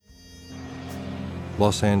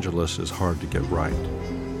Los Angeles is hard to get right.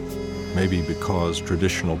 Maybe because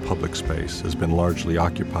traditional public space has been largely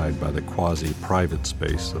occupied by the quasi-private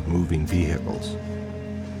space of moving vehicles.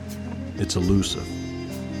 It's elusive,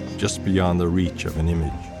 just beyond the reach of an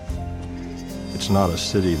image. It's not a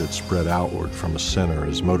city that spread outward from a center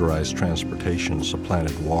as motorized transportation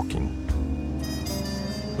supplanted walking,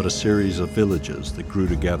 but a series of villages that grew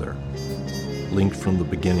together, linked from the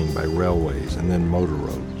beginning by railways and then motor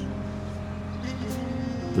roads.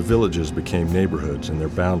 The villages became neighborhoods and their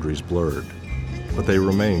boundaries blurred, but they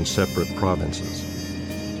remained separate provinces,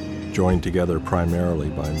 joined together primarily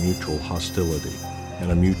by mutual hostility and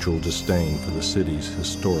a mutual disdain for the city's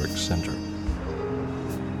historic center.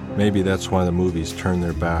 Maybe that's why the movies turn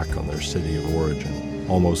their back on their city of origin,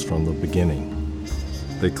 almost from the beginning.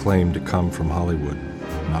 They claim to come from Hollywood,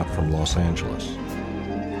 not from Los Angeles.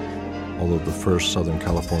 Although the first Southern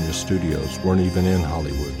California studios weren't even in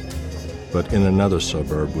Hollywood, but in another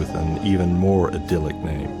suburb with an even more idyllic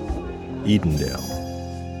name,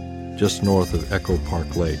 Edendale, just north of Echo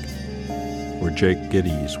Park Lake, where Jake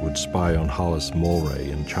Gittes would spy on Hollis Mulray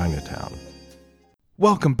in Chinatown.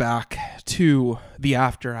 Welcome back to the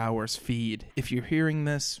After Hours feed. If you're hearing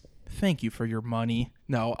this, thank you for your money.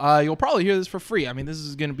 No, you'll probably hear this for free. I mean, this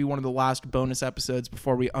is going to be one of the last bonus episodes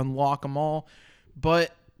before we unlock them all,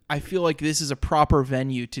 but I feel like this is a proper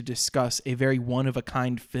venue to discuss a very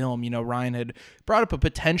one-of-a-kind film. You know, Ryan had brought up a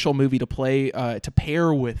potential movie to play, to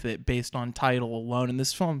pair with it based on title alone. And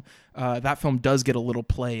this film, that film does get a little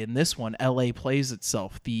play in this one. L.A. Plays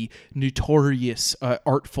Itself, the notorious,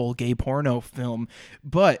 artful gay porno film.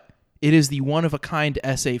 But it is the one-of-a-kind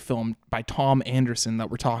essay film by Thom Andersen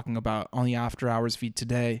that we're talking about on the After Hours feed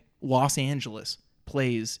today. Los Angeles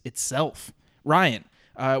Plays Itself. Ryan,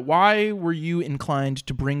 why were you inclined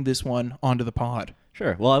to bring this one onto the pod?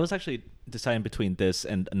 Sure. Well, I was actually deciding between this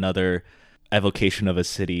and another evocation of a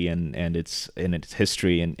city and its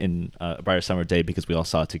history in A Brighter Summer Day, because we all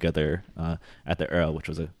saw it together at the Earl, which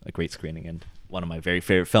was a great screening and one of my very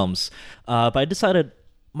favorite films. But I decided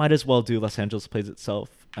might as well do Los Angeles Plays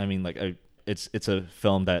Itself. I mean, like it's a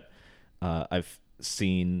film that I've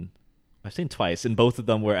seen twice, and both of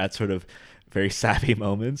them were at sort of very sappy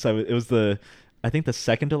moments. It was I think the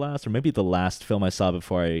second to last, or maybe the last film I saw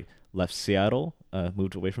before I left Seattle,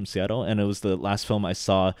 moved away from Seattle. And it was the last film I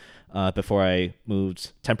saw before I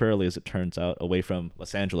moved temporarily, as it turns out, away from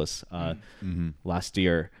Los Angeles last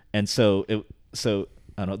year. And so I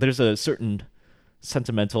don't know, there's a certain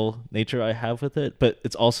sentimental nature I have with it, but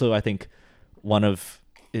it's also, I think,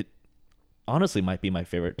 it honestly might be my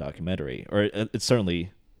favorite documentary, or it's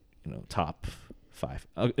certainly, top 5.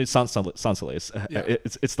 It's Sans-Soleil's.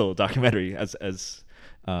 It's still a documentary as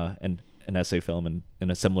an essay film, and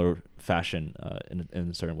in a similar fashion in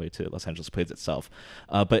a certain way to Los Angeles Plays Itself.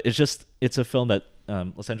 But it's a film that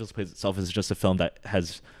Los Angeles Plays Itself is just a film that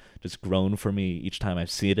has just grown for me each time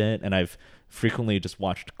I've seen it, and I've frequently just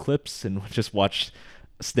watched clips and just watched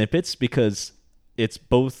snippets, because it's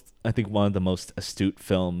both, I think, one of the most astute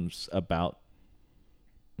films about,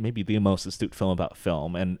 maybe the most astute film about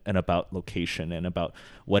film and about location and about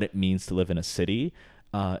what it means to live in a city.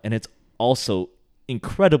 And it's also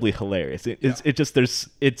incredibly hilarious. It's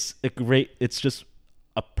just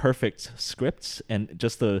a perfect script, and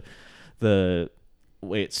just the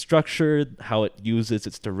way it's structured, how it uses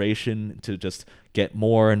its duration to just get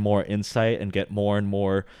more and more insight and get more and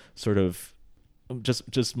more sort of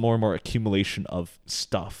just more and more accumulation of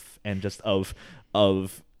stuff, and just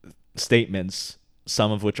of statements,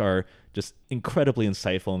 some of which are just incredibly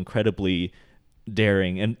insightful, incredibly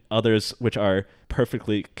daring, and others which are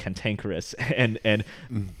perfectly cantankerous and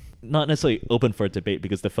not necessarily open for debate,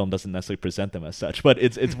 because the film doesn't necessarily present them as such, but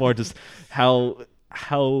it's more just how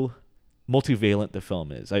multivalent the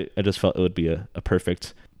film is. I just felt it would be a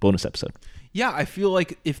perfect bonus episode. Yeah, I feel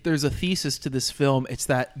like if there's a thesis to this film, it's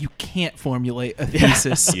that you can't formulate a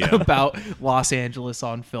thesis about Los Angeles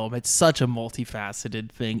on film. It's such a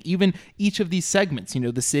multifaceted thing. Even each of these segments,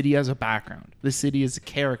 the city has a background, the city is a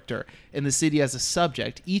character, and the city as a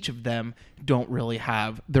subject. Each of them don't really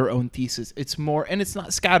have their own thesis. It's more, and it's not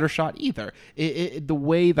scattershot either. The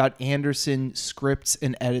way that Andersen scripts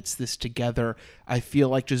and edits this together, I feel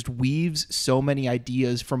like just weaves so many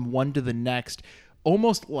ideas from one to the next,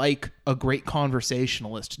 almost like a great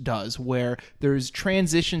conversationalist does, where there's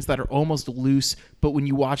transitions that are almost loose, but when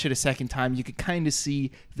you watch it a second time, you can kind of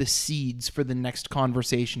see the seeds for the next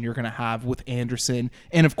conversation you're going to have with Andersen,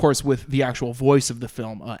 and of course with the actual voice of the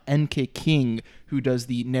film, N.K. King, who does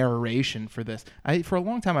the narration for this. For a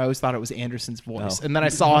long time, I always thought it was Andersen's voice, and then I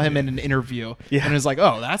saw him in an interview, and it was like,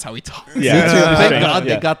 oh, that's how he talks. Yeah, Thank God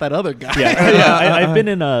they got that other guy. I've been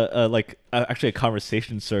in actually a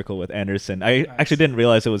conversation circle with Andersen. I actually didn't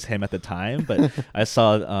realize it was him at the time, but I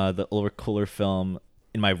saw the Ulrich Kohler film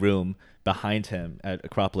in my room behind him at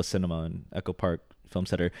Acropolis Cinema in Echo Park Film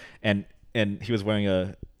Center, and he was wearing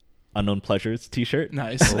a Unknown Pleasures T-shirt.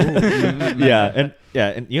 Nice. and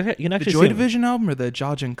you can actually the Joy Division album or the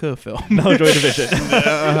Jia Jin Ko film? No, Joy Division.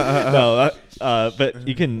 No, but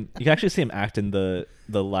you can actually see him act in the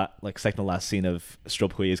second to last scene of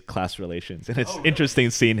Strobe Hui's Class Relations, and it's interesting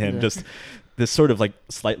seeing him just this sort of like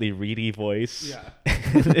slightly reedy voice. Yeah.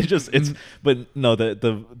 But no,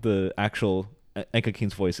 the actual Enka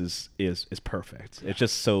King's voice is perfect. It's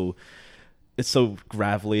just so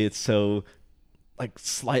gravelly. It's so like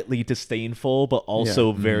slightly disdainful, but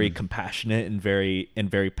also very compassionate and very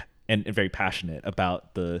passionate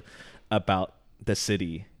about the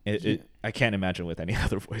city. I can't imagine with any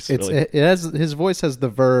other voice. His voice has the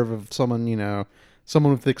verve of someone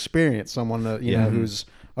with experience, someone who's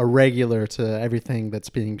a regular to everything that's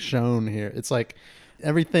being shown here. It's like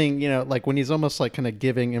everything, like when he's almost like kind of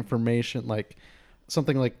giving information, like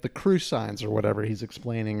something like the crew signs or whatever he's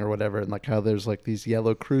explaining or whatever, and like how there's like these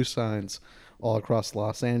yellow crew signs all across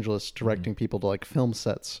Los Angeles directing people to like film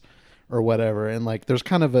sets or whatever, and like there's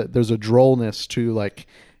a drollness to like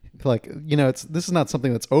this is not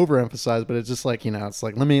something that's overemphasized, but it's just like it's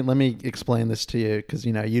like let me explain this to you because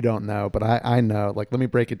you don't know, but I know, like let me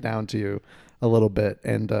break it down to you a little bit.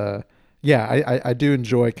 And I do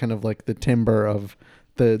enjoy kind of like the timbre of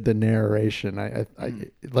the narration. I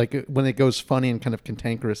like when it goes funny and kind of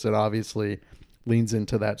cantankerous, it obviously leans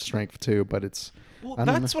into that strength too, but it's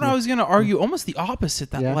that's what I was going to argue. Almost the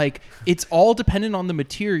opposite. That like it's all dependent on the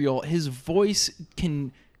material. His voice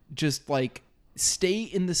can just like stay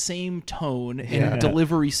in the same tone and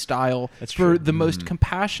delivery style for the most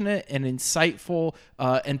compassionate and insightful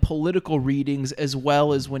and political readings, as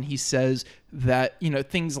well as when he says that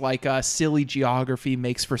things like silly geography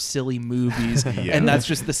makes for silly movies, and that's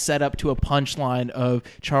just the setup to a punchline of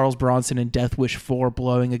Charles Bronson in Death Wish 4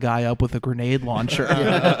 blowing a guy up with a grenade launcher.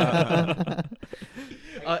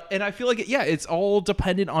 And I feel like it's all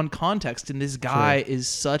dependent on context, and this guy is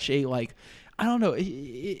such a like, I don't know,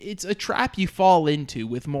 it's a trap you fall into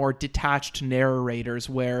with more detached narrators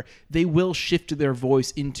where they will shift their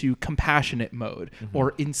voice into compassionate mode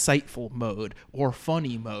or insightful mode or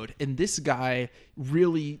funny mode. And this guy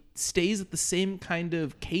really stays at the same kind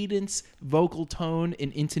of cadence, vocal tone,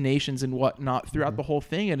 and intonations and whatnot throughout the whole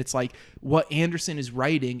thing. And it's like what Andersen is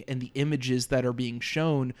writing and the images that are being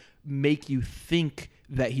shown make you think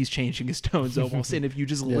that he's changing his tones almost. And if you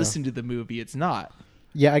just listen to the movie, it's not.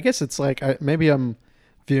 Yeah, I guess it's like maybe I'm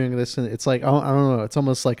viewing this and it's like I don't know. It's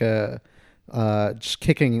almost like a just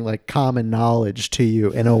kicking like common knowledge to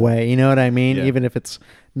you in a way. You know what I mean? Yeah. Even if it's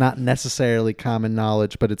not necessarily common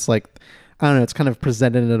knowledge, but it's like I don't know. It's kind of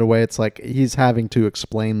presented in a way. It's like he's having to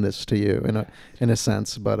explain this to you in a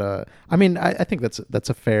sense. But I mean, I think that's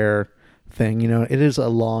a fair thing. It is a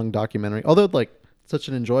long documentary, although like such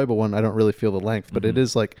an enjoyable one. I don't really feel the length, but it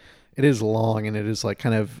is long and it is like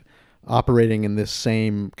kind of operating in this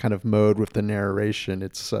same kind of mode with the narration.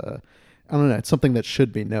 It's I don't know, it's something that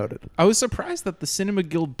should be noted. I was surprised that the Cinema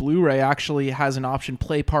Guild Blu-ray actually has an option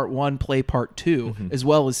play part 1, play part 2, as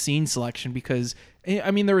well as scene selection, because I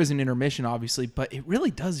mean there is an intermission obviously, but it really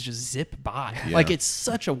does just zip by. Like it's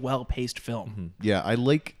such a well-paced film. Yeah, I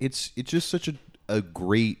like it's just such a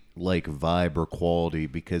great like vibe or quality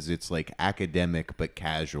because it's like academic but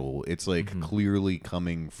casual. It's like clearly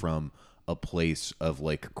coming from a place of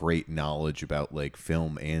like great knowledge about like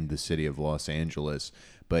film and the city of Los Angeles,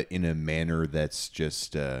 but in a manner that's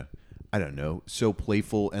just I don't know, so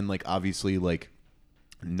playful and like obviously like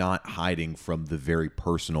not hiding from the very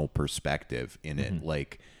personal perspective in it.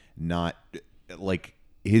 Like not like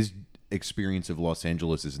his experience of Los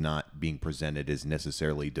Angeles is not being presented as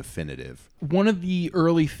necessarily definitive. One of the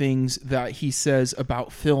early things that he says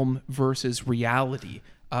about film versus reality,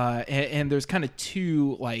 and there's kind of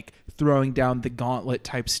two like throwing down the gauntlet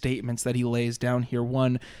type statements that he lays down here.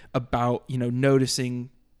 One about noticing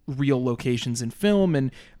real locations in film,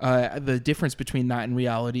 and the difference between that and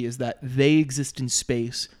reality is that they exist in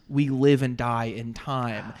space we live and die in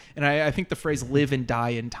time. And I think the phrase live and die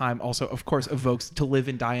in time also, of course, evokes To Live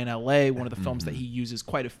and Die in L.A., one of the films that he uses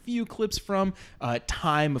quite a few clips from.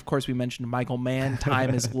 Time, of course, we mentioned Michael Mann,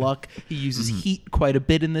 Time is Luck. He uses heat quite a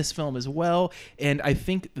bit in this film as well. And I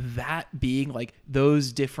think that being like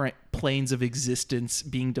those different planes of existence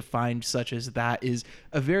being defined such as that is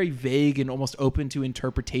a very vague and almost open to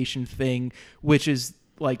interpretation thing, which is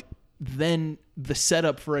like then the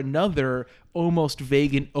setup for another almost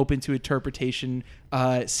vague and open to interpretation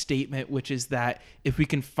statement, which is that if we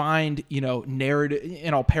can find, narrative,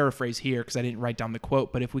 and I'll paraphrase here because I didn't write down the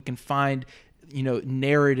quote, but if we can find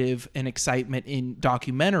narrative and excitement in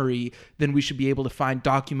documentary, then we should be able to find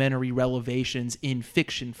documentary relevations in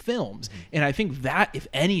fiction films. And I think that, if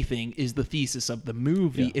anything, is the thesis of the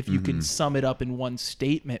movie, if you can sum it up in one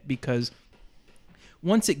statement, because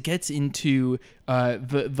once it gets into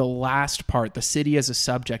the last part, the city as a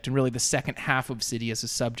subject, and really the second half of city as a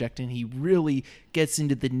subject, and he really gets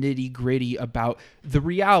into the nitty gritty about the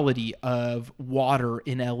reality of water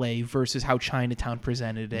in LA versus how Chinatown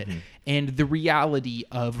presented it, and the reality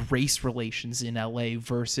of race relations in LA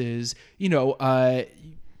versus,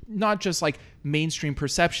 not just like mainstream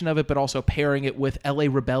perception of it, but also pairing it with LA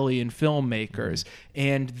Rebellion filmmakers,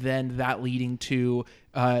 and then that leading to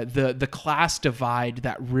the class divide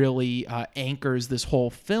that really anchors this whole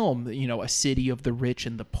film, a city of the rich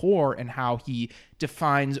and the poor, and how he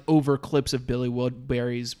defines over clips of Billy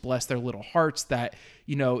Woodbury's Bless Their Little Hearts that,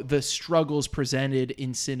 the struggles presented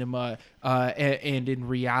in cinema and in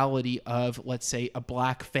reality of, let's say, a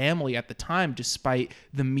black family at the time, despite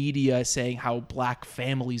the media saying how black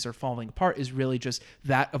families are falling apart, is really just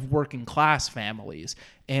that of working class families.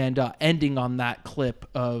 And ending on that clip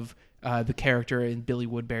of the character in Billy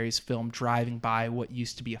Woodbury's film driving by what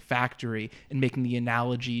used to be a factory and making the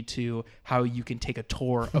analogy to how you can take a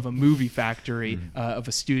tour of a movie factory, of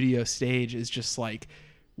a studio stage, is just like,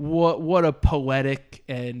 what a poetic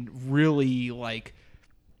and really like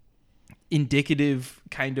indicative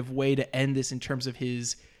kind of way to end this in terms of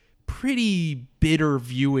his pretty bitter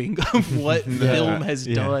viewing of what film has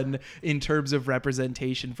done in terms of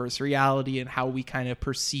representation versus reality and how we kind of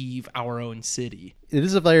perceive our own city. It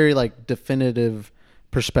is a very like definitive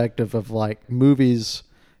perspective of like movies.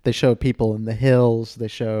 They show people in the hills, they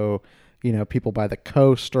show, people by the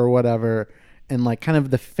coast or whatever, and like kind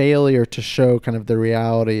of the failure to show kind of the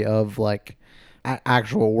reality of like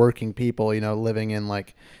actual working people, living in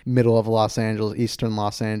like middle of Los Angeles, eastern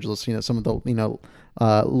Los Angeles, some of the,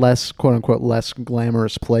 less quote unquote less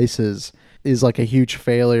glamorous places, is like a huge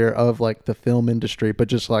failure of like the film industry, but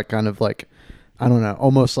just like kind of like, I don't know,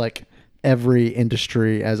 almost like every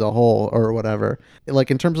industry as a whole or whatever. Like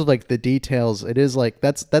in terms of like the details, it is like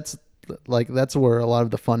that's where a lot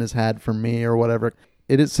of the fun is had for me or whatever.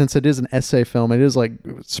 It is, since it is an essay film, it is like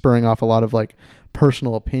spurring off a lot of like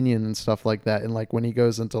personal opinion and stuff like that. And like when he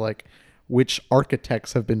goes into like which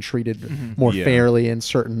architects have been treated more fairly in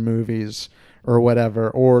certain movies or whatever,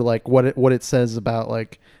 or like what it says about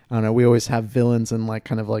like, I don't know, we always have villains in like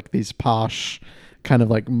kind of like these posh kind of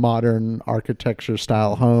like modern architecture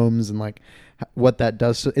style homes, and like what that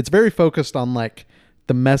does. It's very focused on like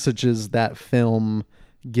the messages that film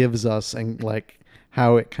gives us and like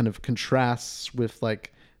how it kind of contrasts with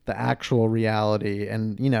like the actual reality.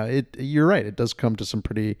 And you're right, it does come to some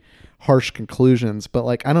pretty harsh conclusions, but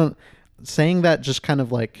like saying that just kind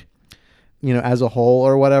of like, as a whole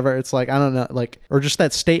or whatever, it's like, I don't know, like, or just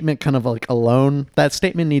that statement kind of like alone, that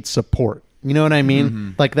statement needs support. You know what I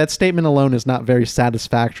mean? Like that statement alone is not very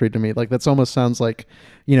satisfactory to me. Like that's almost sounds like,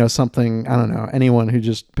 something, I don't know, anyone who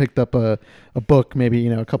just picked up a book maybe,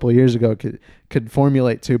 a couple of years ago could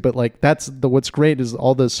formulate to. But like what's great is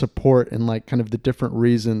all the support and like kind of the different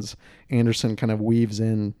reasons Andersen kind of weaves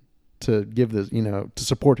in to give this, to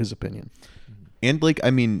support his opinion. And like, I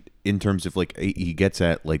mean, in terms of like, he gets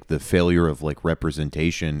at like the failure of like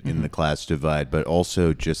representation in the class divide, but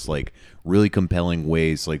also just like really compelling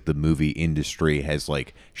ways like the movie industry has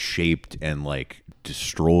like shaped and like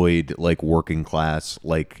destroyed like working class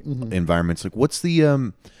like environments. Like what's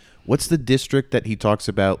the district that he talks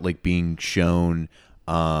about like being shown?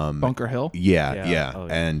 Bunker Hill? Yeah. Oh, yeah.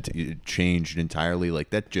 And it changed entirely. Like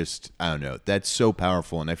that just, I don't know, that's so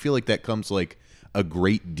powerful. And I feel like that comes like a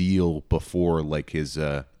great deal before like his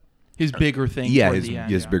bigger thing.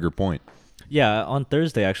 His bigger point. Yeah, on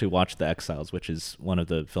Thursday I actually watched The Exiles, which is one of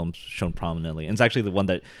the films shown prominently, and it's actually the one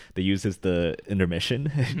that they use as the intermission.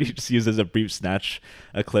 He just uses a brief snatch,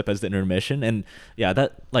 a clip as the intermission, and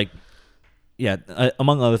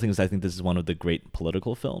among other things, I think this is one of the great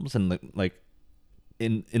political films, and like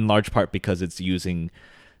in large part because it's using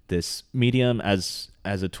this medium as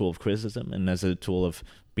a tool of criticism and as a tool of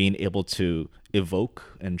being able to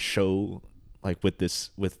evoke and show like with this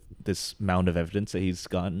mound of evidence that he's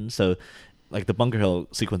gotten. So like the Bunker Hill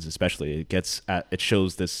sequence especially, it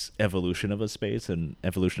shows this evolution of a space and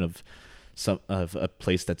evolution of a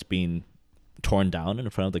place that's being torn down in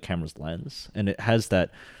front of the camera's lens, and it has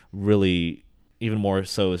that really even more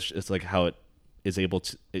so. It's like how it is able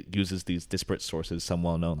to, it uses these disparate sources, some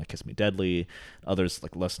well known like Kiss Me Deadly, others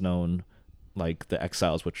like less known like The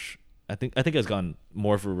Exiles, which I think has gotten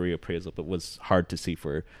more of a reappraisal, but was hard to see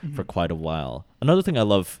for quite a while. Another thing I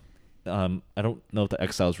love, I don't know if The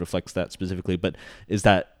Exiles reflects that specifically, but is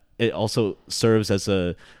that it also serves as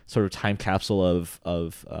a sort of time capsule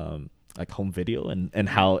of like home video and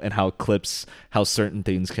how clips, how certain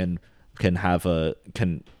things can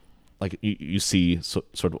like you see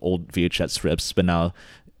sort of old VHS rips, but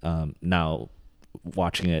now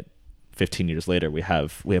watching it 15 years later, we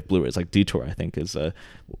have Blu-rays. Like Detour, I think, is it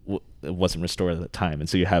wasn't restored at the time, and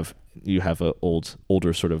so you have a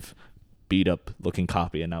older sort of beat up looking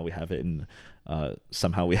copy, and now we have it in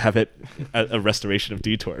somehow we have it a restoration of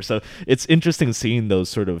Detour. So it's interesting seeing those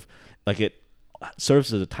sort of, like, it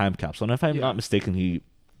serves as a time capsule. And if I'm not mistaken, he,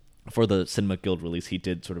 for the Cinema Guild release, he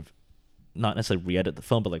did sort of not necessarily re-edit the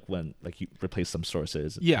film, but like when you replace some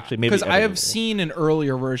sources. Yeah, because I have seen an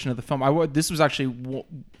earlier version of the film. This was actually,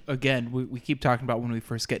 again, we keep talking about when we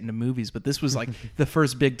first get into movies, but this was like the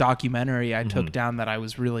first big documentary I took down that I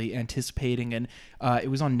was really anticipating, and it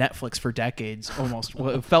was on Netflix for decades, almost.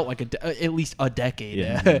 Well, it felt like at least a decade,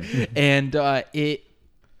 and it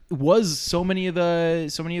was so many of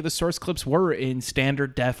the source clips were in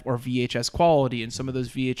standard def or VHS quality, and some of those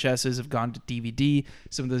VHSs have gone to DVD.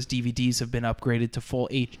 Some of those DVDs have been upgraded to full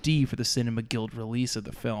HD for the Cinema Guild release of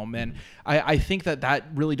the film. And I think that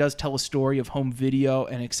really does tell a story of home video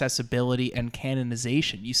and accessibility and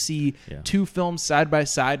canonization. You see two films side by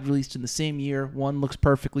side released in the same year. One looks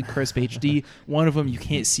perfectly crisp HD. One of them you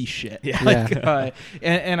can't see shit.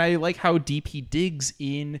 And I like how deep he digs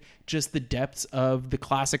in just the depths of the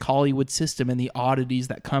classic Hollywood system and the oddities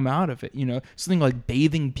that come out of it. You know, something like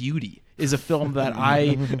Bathing Beauty is a film that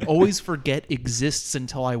I always forget exists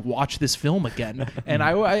until I watch this film again. And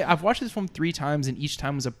I've watched this film 3 times, and each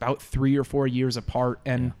time was about 3 or 4 years apart.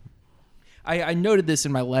 And I noted this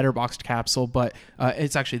in my Letterboxd capsule, but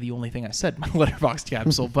it's actually the only thing I said in my Letterboxd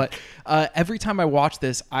capsule. But every time I watch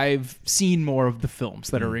this, I've seen more of the films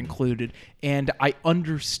that are included, and I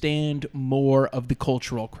understand more of the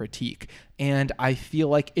cultural critique. And I feel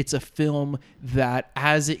like it's a film that,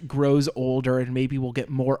 as it grows older, and maybe we'll get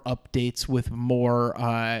more updates with more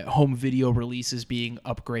home video releases being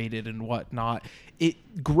upgraded and whatnot,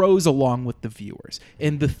 it grows along with the viewers.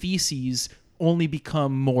 And the theses only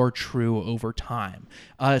become more true over time.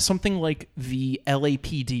 Something like the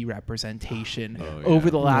LAPD representation over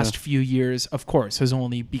the last few years, of course, has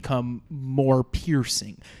only become more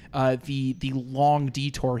piercing. The long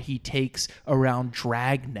detour he takes around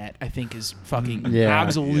Dragnet, I think, is fucking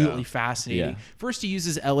absolutely fascinating. Yeah. First, he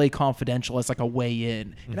uses LA Confidential as like a way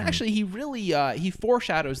in, and actually, he really he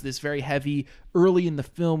foreshadows this very heavy early in the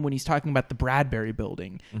film when he's talking about the Bradbury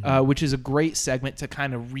Building, which is a great segment to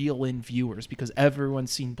kind of reel in viewers, because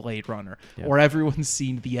everyone's seen Blade Runner or everyone's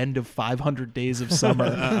seen the end of 500 Days of Summer.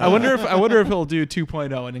 I wonder if he'll do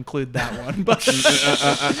 2.0 and include that one, but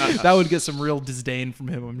that would get some real disdain from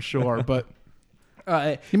him, I'm sure. But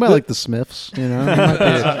he might like the Smiths, you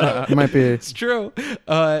know. He might be. It's true.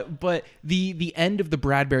 But the end of the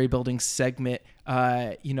Bradbury Building segment,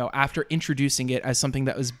 after introducing it as something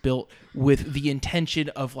that was built with the intention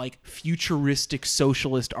of like futuristic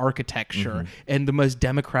socialist architecture and the most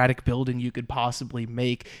democratic building you could possibly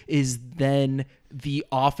make, is then the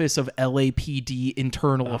Office of LAPD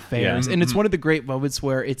Internal Affairs. And it's one of the great moments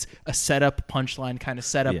where it's a setup, punchline kind of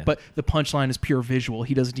setup, but the punchline is pure visual.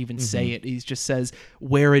 He doesn't even say it. He just says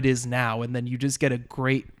where it is now, and then you just get a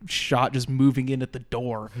great shot just moving in at the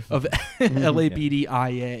door of LAPD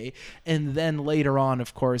IA. And then later on,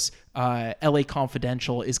 of course, LA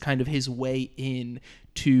Confidential is kind of his way in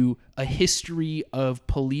to a history of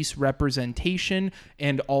police representation,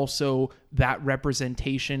 and also that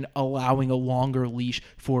representation allowing a longer leash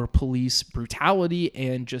for police brutality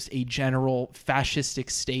and just a general fascistic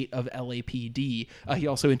state of LAPD. He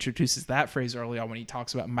also introduces that phrase early on when he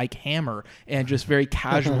talks about Mike Hammer and just very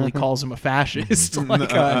casually calls him a fascist.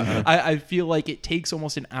 I feel like it takes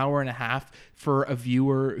almost an hour and a half for a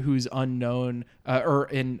viewer who's unknown or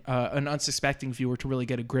an unsuspecting viewer to really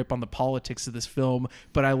get a grip on the politics of this film.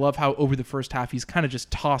 But I love how over the first half he's kind of just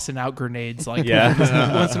tossing out grenades, like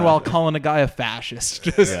once in a while calling a guy a fascist,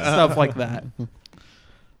 just stuff like that.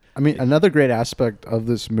 I mean, another great aspect of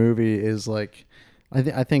this movie is like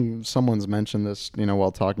I think someone's mentioned this,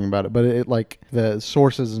 while talking about it, but it like the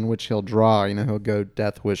sources in which he'll draw, he'll go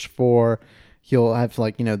Death Wish 4, he'll have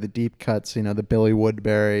like, the deep cuts, the Billy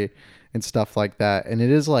Woodbury and stuff like that. And it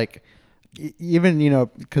is like, even,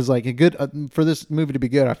 because like a good, for this movie to be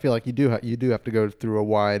good, I feel like you do have to go through a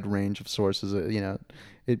wide range of sources,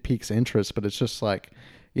 it piques interest, but it's just like,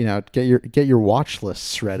 get your watch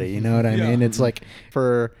lists ready. You know what I mean? It's like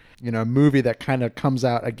for, a movie that kind of comes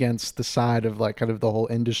out against the side of like kind of the whole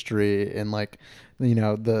industry and like,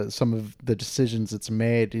 some of the decisions it's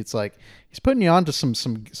made. It's like he's putting you on to some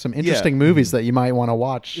interesting movies that you might want to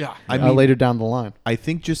watch later down the line. I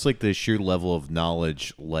think just like the sheer level of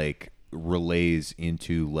knowledge like relays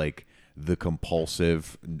into like the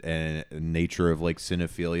compulsive nature of like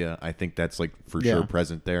cinephilia. I think that's like for sure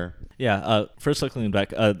present there. Yeah. First, circling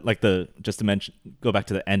back, just to mention, go back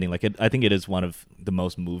to the ending. Like, I think it is one of the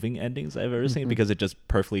most moving endings I've ever seen because it just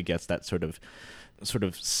perfectly gets that sort of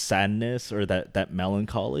sadness or that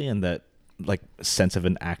melancholy and that like sense of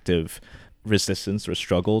an active resistance or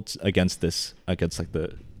struggle against like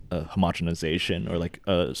the homogenization or like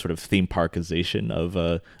a sort of theme parkization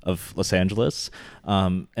of Los Angeles,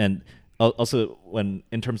 and also when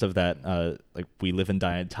in terms of that like we live and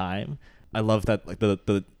die in time, I love that like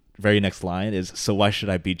the very next line is, so why should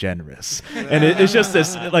I be generous? And it's just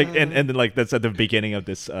this like and then like that's at the beginning of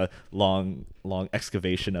this long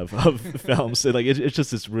excavation of films. So like it's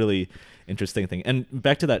just this really interesting thing. And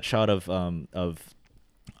back to that shot of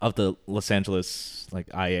the Los Angeles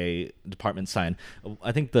like IA department sign,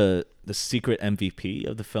 I think the secret MVP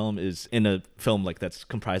of the film is in a film like that's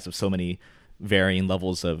comprised of so many varying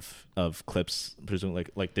levels of clips, presumably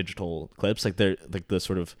like digital clips, like they're like the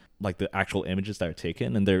sort of like the actual images that are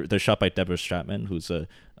taken, and they're shot by Deborah Stratman, who's a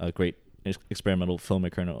great experimental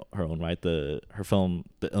filmmaker in her own right. Her film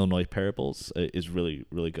The Illinois Parables is really,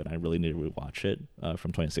 really good. I really need to rewatch it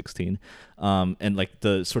from 2016. And like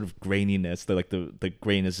the sort of graininess, the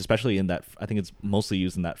graininess, especially in that, I think it's mostly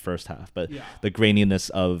used in that first half, but the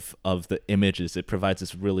graininess of the images, it provides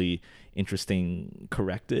this really interesting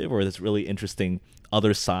corrective or this really interesting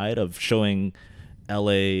other side of showing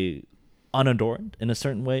LA unadorned in a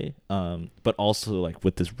certain way, but also like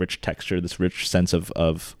with this rich texture, this rich sense of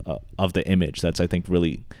the image that's I think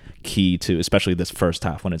really key to especially this first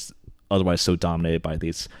half when it's otherwise so dominated by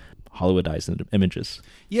these Hollywoodized images.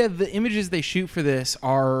 Yeah, the images they shoot for this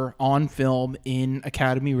are on film in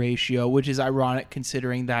Academy ratio, which is ironic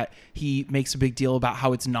considering that he makes a big deal about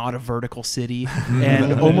how it's not a vertical city.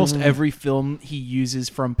 And almost every film he uses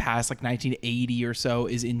from past like 1980 or so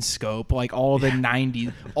is in scope. Like all of the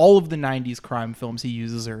 90s crime films he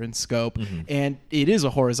uses are in scope. And it is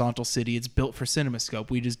a horizontal city. It's built for CinemaScope.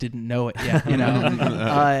 We just didn't know it yet,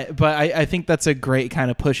 but I think that's a great kind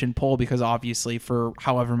of push and pull because obviously for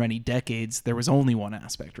however many decades there was only one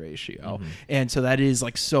aspect ratio, and so that is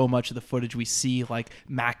like so much of the footage we see, like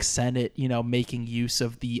Max Sennett making use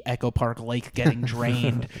of the Echo Park Lake getting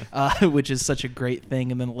drained, which is such a great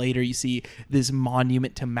thing. And then later you see this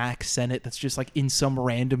monument to Max Sennett that's just like in some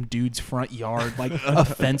random dude's front yard, like a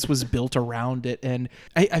fence was built around it. And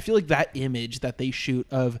I feel like that image that they shoot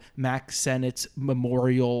of Max Sennett's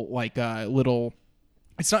memorial, like little,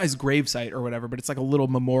 it's not his gravesite or whatever, but it's like a little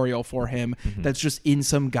memorial for him that's just in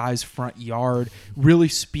some guy's front yard, really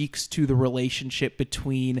speaks to the relationship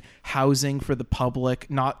between housing for the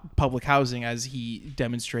public, not public housing as he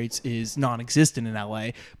demonstrates is non-existent in LA,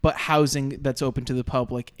 but housing that's open to the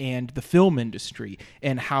public and the film industry,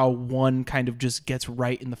 and how one kind of just gets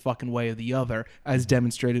right in the fucking way of the other, as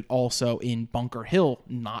demonstrated also in Bunker Hill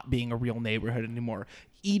not being a real neighborhood anymore.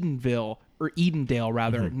 Edendale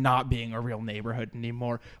rather, not being a real neighborhood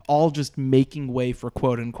anymore, all just making way for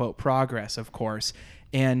quote unquote progress, of course.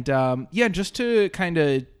 And just to kind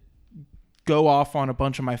of go off on a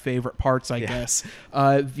bunch of my favorite parts, I guess,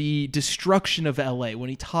 the destruction of LA, when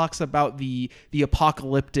he talks about the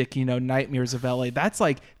apocalyptic, nightmares of LA, that's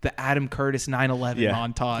like the Adam Curtis 9/11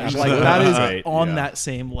 montage. Like that is on that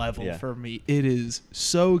same level for me. It is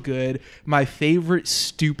so good. My favorite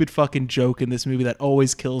stupid fucking joke in this movie that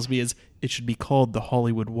always kills me is, it should be called the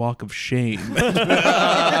Hollywood Walk of Shame. But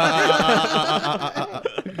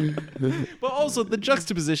also the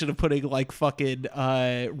juxtaposition of putting like fucking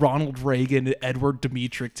Ronald Reagan and Edward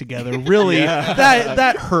Dmytryk together, really,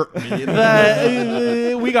 that hurt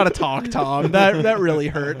me. We gotta talk, Tom. That really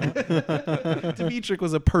hurt. Dmytryk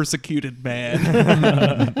was a persecuted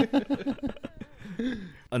man.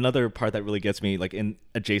 another part that really gets me, like in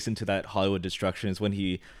adjacent to that Hollywood destruction, is when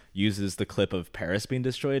he uses the clip of Paris being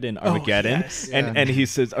destroyed in Armageddon, and he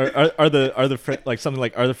says, "Are the like something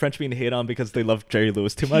like are the French being hated on because they love Jerry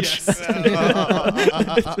Lewis too much?" Yes.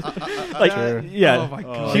 Like, yeah. Oh my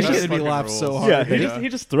god, He he just- made me laugh so hard. Yeah, he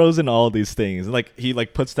just throws in all these things, and like he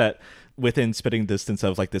like puts that within spitting distance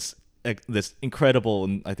of like this incredible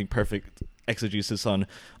and I think perfect exegesis on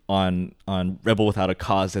Rebel Without a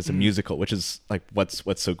Cause as a musical, which is like what's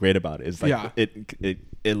so great about it is like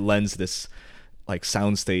it lends this like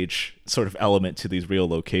soundstage sort of element to these real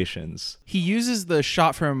locations. He uses the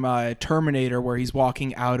shot from Terminator where he's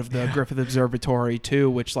walking out of the Griffith Observatory too,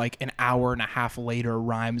 which like an hour and a half later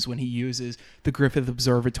rhymes when he uses the Griffith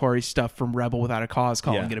Observatory stuff from Rebel Without a Cause,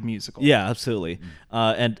 calling it a musical. Yeah, absolutely.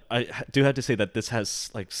 And I do have to say that this has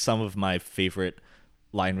like some of my favorite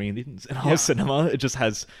line readings in all cinema. It just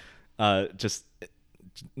has just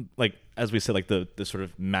like, as we said, like the sort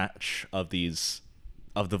of match of the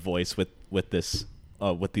voice with this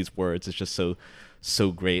with these words is just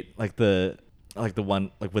so great. Like the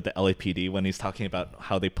one like with the LAPD when he's talking about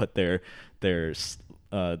how they put their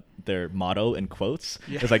motto in quotes.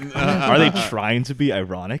 It's like, are they trying to be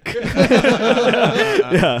ironic?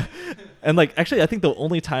 Yeah. And like, actually, I think the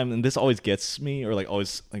only time, and this always gets me, or like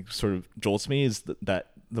always like sort of jolts me, is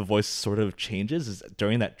that the voice sort of changes is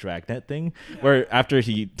during that Dragnet thing, where after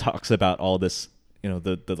he talks about all this, you know,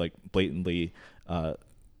 the like blatantly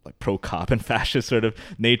like pro cop and fascist sort of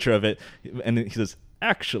nature of it, and then he says,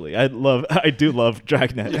 "Actually, I do love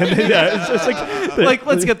Dragnet." And it's Like,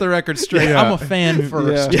 let's get the record straight. Yeah. I'm a fan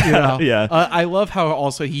first. Yeah. You know? Yeah. I love how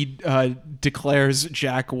also he declares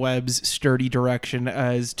Jack Webb's sturdy direction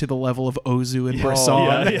as to the level of Ozu and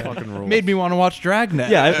Bresson. yeah. Fucking rules. Made me want to watch Dragnet.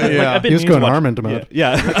 Yeah, I've been He was meaning to going watch- Armand mode.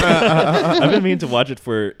 Yeah, I've been meaning to watch it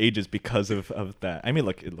for ages because of that. I mean,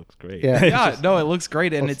 look, it looks great. Yeah. Yeah, no, it looks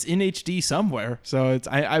great, and it's in HD somewhere. So it's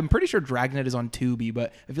I'm pretty sure Dragnet is on Tubi,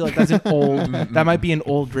 but I feel like that's an old that might be an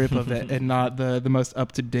old drip of it and not the most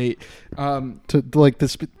up to date. To like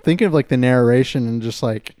this, thinking of like the narration and just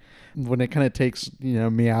like when it kind of takes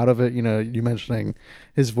me out of it. You mentioning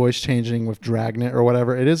his voice changing with Dragnet or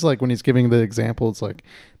whatever. It is like when he's giving the example. It's like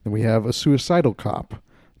we have a suicidal cop.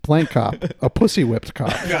 Plank cop, a pussy whipped cop.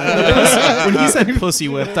 When he said pussy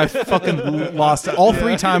whipped, I fucking lost it. All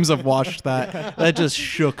 3 times I've watched that. That just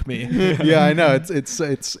shook me. Yeah, I know. It's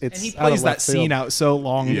And he out of plays that left field. scene out so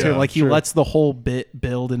long too. Yeah, Like he lets the whole bit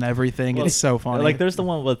build and everything. It's so funny. Like there's the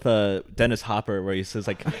one with Dennis Hopper where he says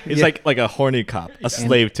like he's like a horny cop, a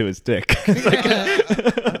slave to his dick.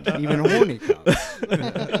 Even horny cops.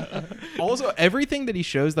 Also, everything that he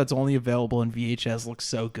shows that's only available in VHS looks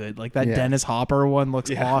so good. Like that Yeah. Dennis Hopper one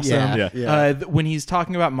looks awesome. Yeah, yeah. When he's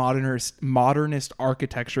talking about modernist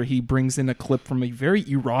architecture, he brings in a clip from a very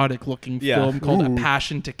erotic looking film called A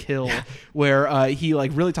Passion to Kill, where he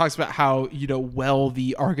like really talks about how well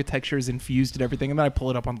the architecture is infused and everything. And then I pull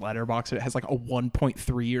it up on Letterboxd. It has like a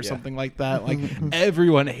 1.3 or something like that. Like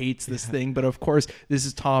everyone hates this thing, but of course this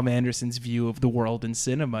is Thom Andersen's view of the world in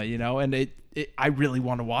cinema. And I really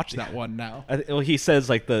want to watch that one now. Well, he says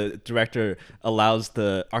like the director allows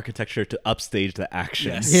the architecture to upstage the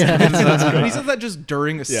action. Yes. Yeah. And he says that just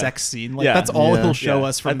during a sex scene. Like that's all Yeah. he'll show Yeah.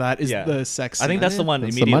 us from that is the sex scene. I think that's the one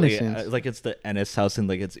That's the money immediately. scenes. Like it's the Ennis house, and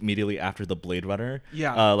like it's immediately after the Blade Runner.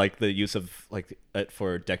 Yeah. Like the use of like it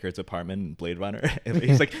for Deckard's apartment in Blade Runner. And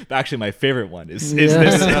he's like, actually, my favorite one is this.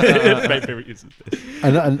 My favorite use is this.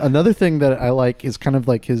 Another thing that I like is kind of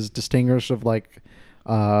like his distinguish of like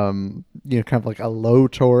kind of like a low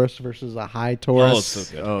Taurus versus a high Taurus. Oh, it's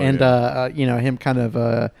so good. Oh, and yeah. him kind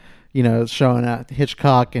of showing out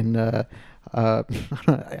Hitchcock and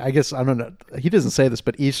I guess I don't know, he doesn't say this,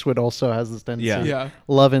 but Eastwood also has this tendency Yeah.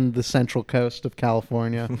 loving the Central Coast of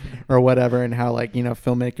California or whatever, and how like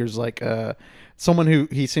filmmakers like someone who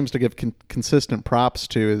he seems to give consistent props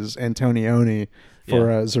to is Antonioni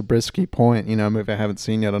for Zabriskie Point, a movie I haven't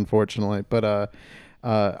seen yet, unfortunately, but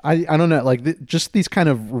I don't know, like just these kind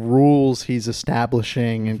of rules he's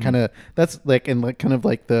establishing, and kind of that's like, and like kind of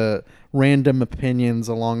like the random opinions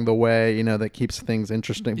along the way, that keeps things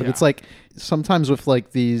interesting. But it's like sometimes with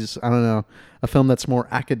like these, I don't know, a film that's more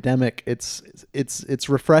academic, it's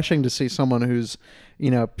refreshing to see someone who's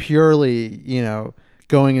purely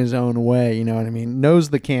going his own way, you know what I mean, knows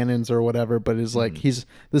the canons or whatever, but is like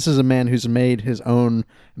this is a man who's made his own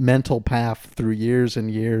mental path through years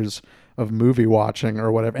and years of movie watching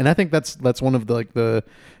or whatever. And I think that's one of the like the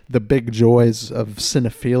big joys of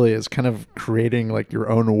cinephilia, is kind of creating like your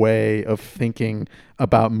own way of thinking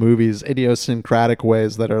about movies, idiosyncratic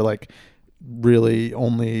ways that are like really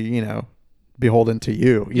only beholden to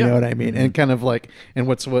you. You Yeah. know what I mean? And kind of like, and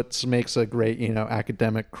what makes a great,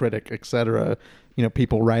 academic critic, etc.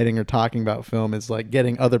 People writing or talking about film is like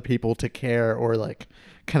getting other people to care or like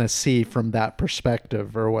kind of see from that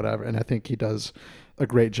perspective or whatever. And I think he does a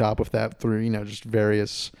great job with that through, just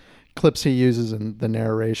various clips he uses and the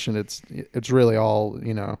narration. It's really all,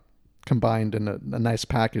 combined in a nice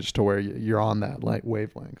package to where you're on that light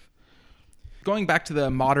wavelength. Going back to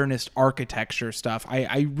the modernist architecture stuff,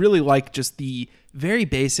 I really like just the very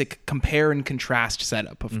basic compare and contrast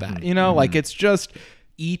setup of that. Like it's just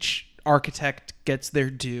each architect gets their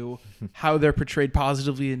due, how they're portrayed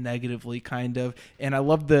positively and negatively, kind of. And I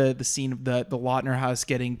love the scene of the Lautner house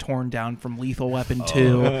getting torn down from Lethal Weapon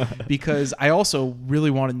 2, because I also really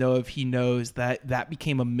want to know if he knows that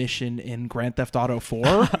became a mission in Grand Theft Auto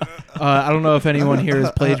 4. I don't know if anyone here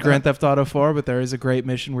has played Grand Theft Auto 4, but there is a great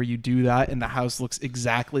mission where you do that and the house looks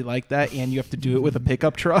exactly like that, and you have to do it with a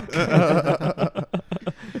pickup truck. But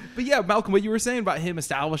yeah, Malcolm, what you were saying about him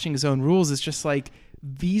establishing his own rules is just like,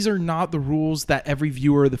 these are not the rules that every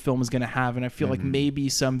viewer of the film is going to have. And I feel like maybe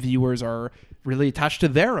some viewers are really attached to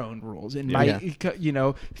their own rules and might,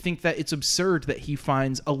 think that it's absurd that he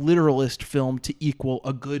finds a literalist film to equal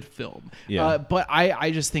a good film. Yeah. But I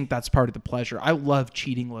just think that's part of the pleasure. I love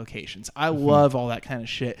cheating locations. I love all that kind of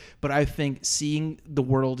shit. But I think seeing the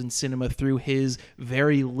world in cinema through his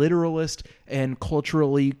very literalist and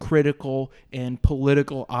culturally critical and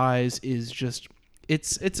political eyes is just...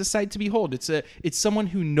 It's a sight to behold. It's someone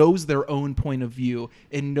who knows their own point of view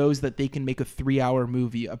and knows that they can make a 3-hour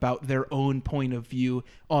movie about their own point of view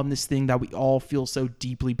on this thing that we all feel so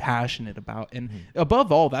deeply passionate about. And above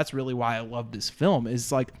all, that's really why I love this film,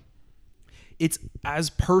 is like, it's as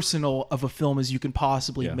personal of a film as you can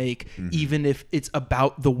possibly make, even if it's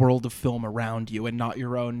about the world of film around you and not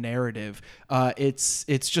your own narrative. It's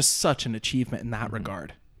just such an achievement in that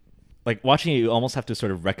regard. Like watching it, you almost have to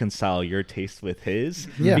sort of reconcile your taste with his,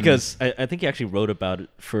 because I think he actually wrote about it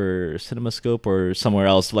for CinemaScope or somewhere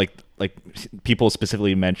else. Like people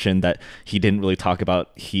specifically mentioned that he didn't really talk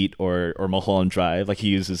about Heat or Mulholland Drive. Like he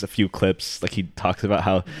uses a few clips. Like he talks about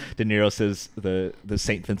how De Niro says the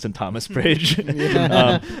St. Vincent Thomas Bridge,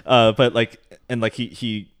 but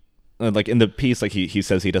he like in the piece, like he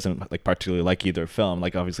says he doesn't like particularly like either film.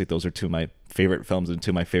 Like obviously those are two of my favorite films and two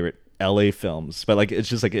of my favorite LA films, but like it's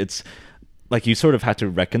just like it's like you sort of have to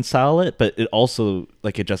reconcile it, but it also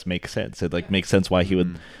like it just makes sense. It like makes sense why he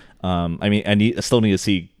would. I still need to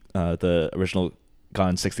see the original Gone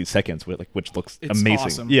in 60 Seconds, which looks amazing.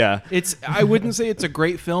 Awesome. Yeah, I wouldn't say it's a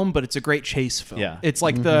great film, but it's a great chase film. Yeah, it's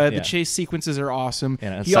like the chase sequences are awesome.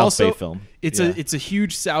 Yeah, it's South Bay film. It's a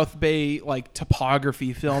huge South Bay like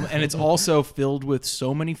topography film, and it's also filled with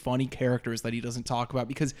so many funny characters that he doesn't talk about,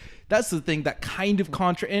 because that's the thing that kind of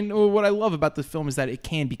and what I love about the film is that it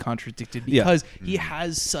can be contradicted because he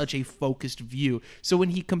has such a focused view. So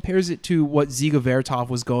when he compares it to what Dziga Vertov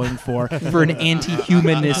was going for an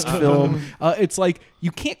anti-humanist film, it's like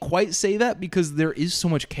you can't quite say that because there is so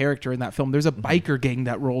much character in that film. There's a biker gang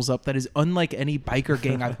that rolls up that is unlike any biker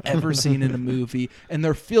gang I've ever seen in a movie, and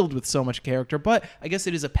they're filled with so much character. But I guess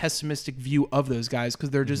it is a pessimistic view of those guys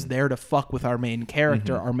because they're just there to fuck with our main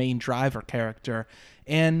character, our main driver character.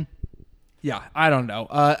 And yeah, I don't know.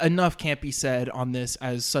 Enough can't be said on this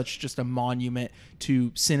as such just a monument to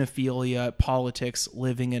cinephilia, politics,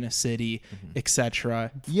 living in a city,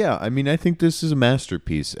 etc. Yeah, I mean, I think this is a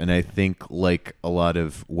masterpiece, and I think like a lot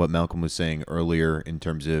of what Malcolm was saying earlier in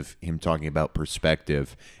terms of him talking about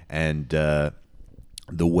perspective and the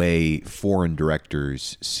way foreign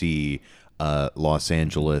directors see Los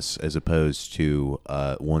Angeles as opposed to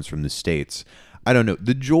ones from the States. I don't know.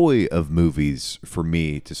 The joy of movies for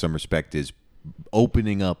me, to some respect, is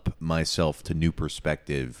opening up myself to new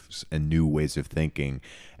perspectives and new ways of thinking.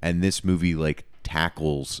 And this movie like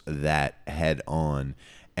tackles that head on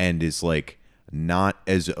and is like not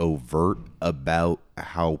as overt about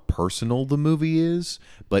how personal the movie is,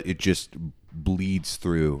 but it just bleeds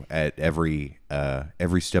through at every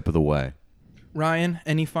step of the way. Ryan,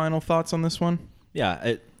 any final thoughts on this one?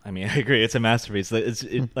 Yeah, I agree. It's a masterpiece.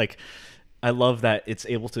 Like, I love that it's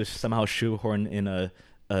able to somehow shoehorn in a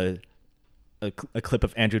clip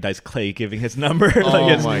of Andrew Dice Clay giving his number.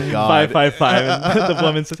 Like it's my God. 555, and the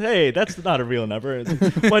woman says, "Hey, that's not a real number.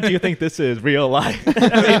 What do you think this is? Real life?" I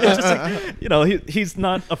mean, it's just like, he's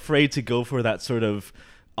not afraid to go for that sort of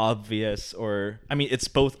obvious, or I mean, it's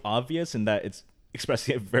both obvious in that it's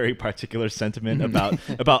expressing a very particular sentiment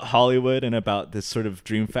about Hollywood and about this sort of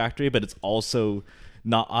dream factory, but it's also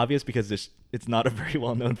not obvious because it's not a very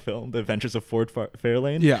well-known film, The Adventures of Ford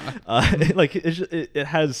Fairlane. Yeah. It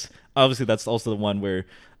has, obviously that's also the one where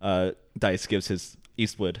Dice gives his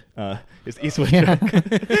Eastwood. His Eastwood Yeah. joke.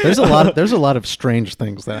 There's a lot of strange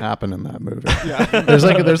things that happen in that movie. Yeah. There's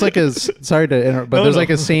like a sorry to interrupt, but there's like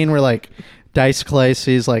a scene where like Dice Clay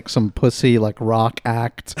sees like some pussy like rock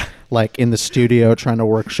act like in the studio trying to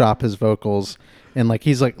workshop his vocals. And like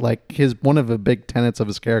he's like his one of the big tenets of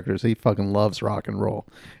his characters, he fucking loves rock and roll,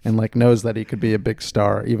 and like knows that he could be a big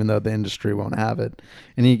star even though the industry won't have it.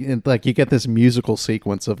 And like you get this musical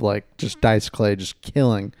sequence of like just Dice Clay just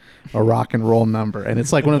killing a rock and roll number, and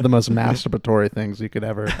it's like one of the most masturbatory things you could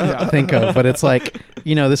ever think of. But it's like,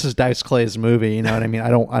 you know, this is Dice Clay's movie, you know what I mean? I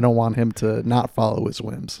don't want him to not follow his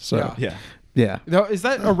whims. So yeah. Now, is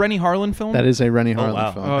that a Rennie Harlan film? That is a Rennie Harlan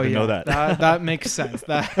wow. film. Oh, I didn't know that. That makes sense.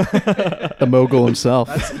 That The mogul himself.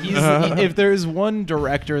 if there's one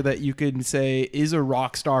director that you can say is a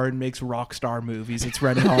rock star and makes rock star movies, it's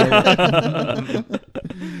Rennie Harlan.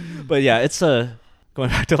 But yeah, it's going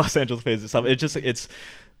back to Los Angeles Phase itself. It's.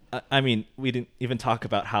 I mean, we didn't even talk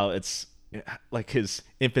about how it's like his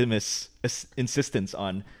infamous insistence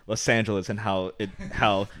on Los Angeles and how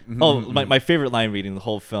my favorite line reading the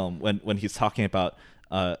whole film when he's talking about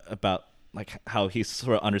like how he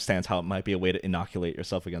sort of understands how it might be a way to inoculate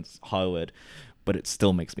yourself against Hollywood, but it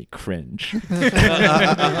still makes me cringe.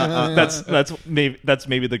 That's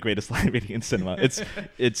maybe the greatest line reading in cinema.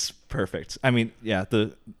 It's perfect. I mean, yeah,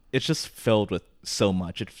 it's just filled with so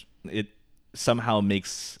much. It somehow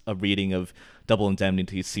makes a reading of Double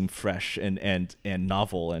Indemnity seem fresh and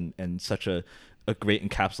novel and such a great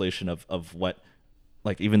encapsulation of what,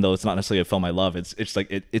 like, even though it's not necessarily a film I love, it's like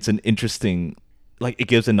it's an interesting, like, it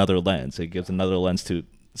gives another lens. It gives another lens to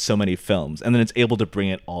so many films, and then it's able to bring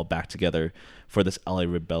it all back together for this LA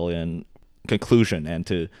Rebellion conclusion, and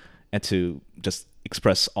to just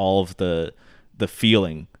express all of the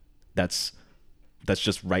feeling that's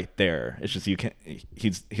just right there. It's just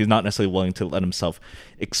he's not necessarily willing to let himself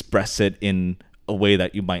express it in a way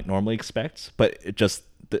that you might normally expect, but it just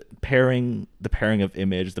the pairing of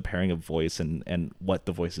image, the pairing of voice, and what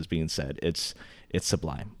the voice is being said, it's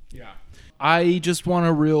sublime. Yeah. I just want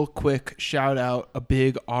to real quick shout out a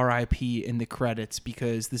big RIP in the credits,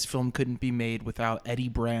 because this film couldn't be made without Eddie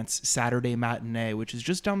Brandt's Saturday Matinee, which is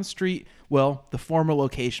just down the street. Well, the former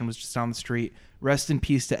location was just down the street. Rest in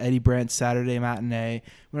peace to Eddie Brandt's Saturday Matinee.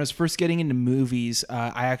 When I was first getting into movies,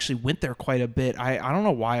 I actually went there quite a bit. I don't know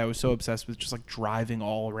why I was so obsessed with just like driving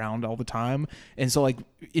all around all the time. And so like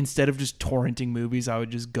instead of just torrenting movies, I would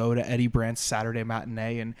just go to Eddie Brandt's Saturday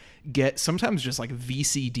Matinee and get sometimes just like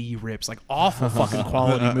VCD rips, like awful fucking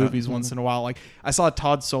quality movies once in a while. Like I saw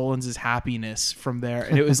Todd Solondz' Happiness from there,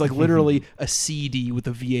 and it was like literally a CD with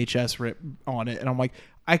a VHS rip on it. And I'm like,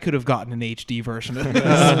 I could have gotten an HD version of this.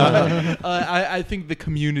 I think the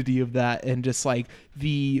community of that, and just like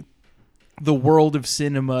the world of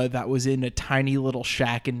cinema that was in a tiny little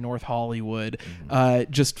shack in North Hollywood,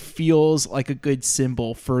 just feels like a good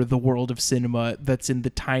symbol for the world of cinema that's in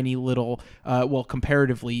the tiny little,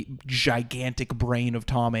 comparatively gigantic brain of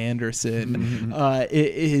Thom Andersen. It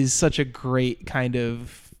is such a great kind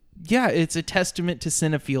of, it's a testament to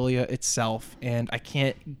cinephilia itself, and I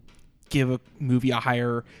can't give a movie a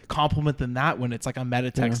higher compliment than that when it's like a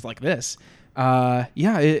meta text like this.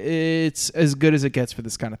 It's as good as it gets for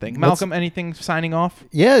this kind of thing. Malcolm, anything signing off?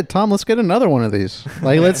 Yeah, Tom, let's get another one of these.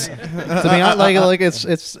 Like, let's to be honest, like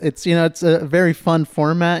it's you know, it's a very fun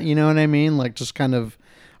format, you know what I mean? Like, just kind of,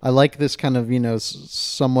 I like this kind of, you know,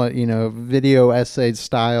 somewhat, you know, video essay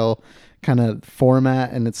style kind of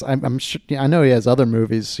format, and I'm sure, I know he has other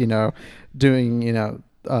movies, you know, doing, you know,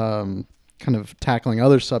 kind of tackling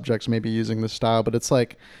other subjects, maybe using this style, but it's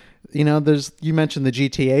like, you know, you mentioned the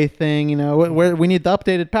GTA thing, you know, where we need the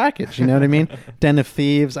updated package, you know what I mean? Den of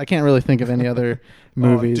Thieves. I can't really think of any other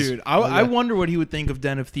movies. Oh, dude, I wonder what he would think of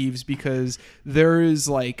Den of Thieves, because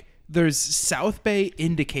there's South Bay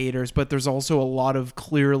indicators, but there's also a lot of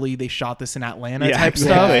clearly they shot this in Atlanta type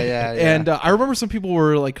stuff. Yeah. And I remember some people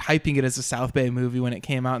were like hyping it as a South Bay movie when it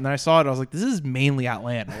came out, and then I saw it, I was like, this is mainly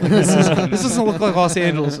Atlanta. Like, this doesn't look like Los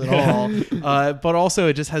Angeles at all. But also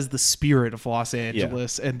it just has the spirit of Los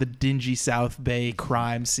Angeles and the dingy South Bay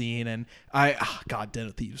crime scene. And God, Den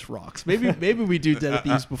of Thieves rocks. Maybe we do Den of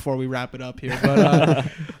Thieves before we wrap it up here. But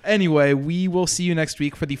anyway, we will see you next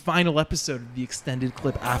week for the final episode of the extended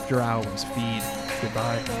clip After Hours feed.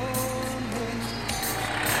 Goodbye.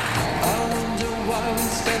 I wonder why we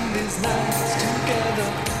spend these nights together.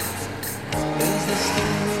 There's this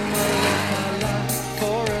thing in my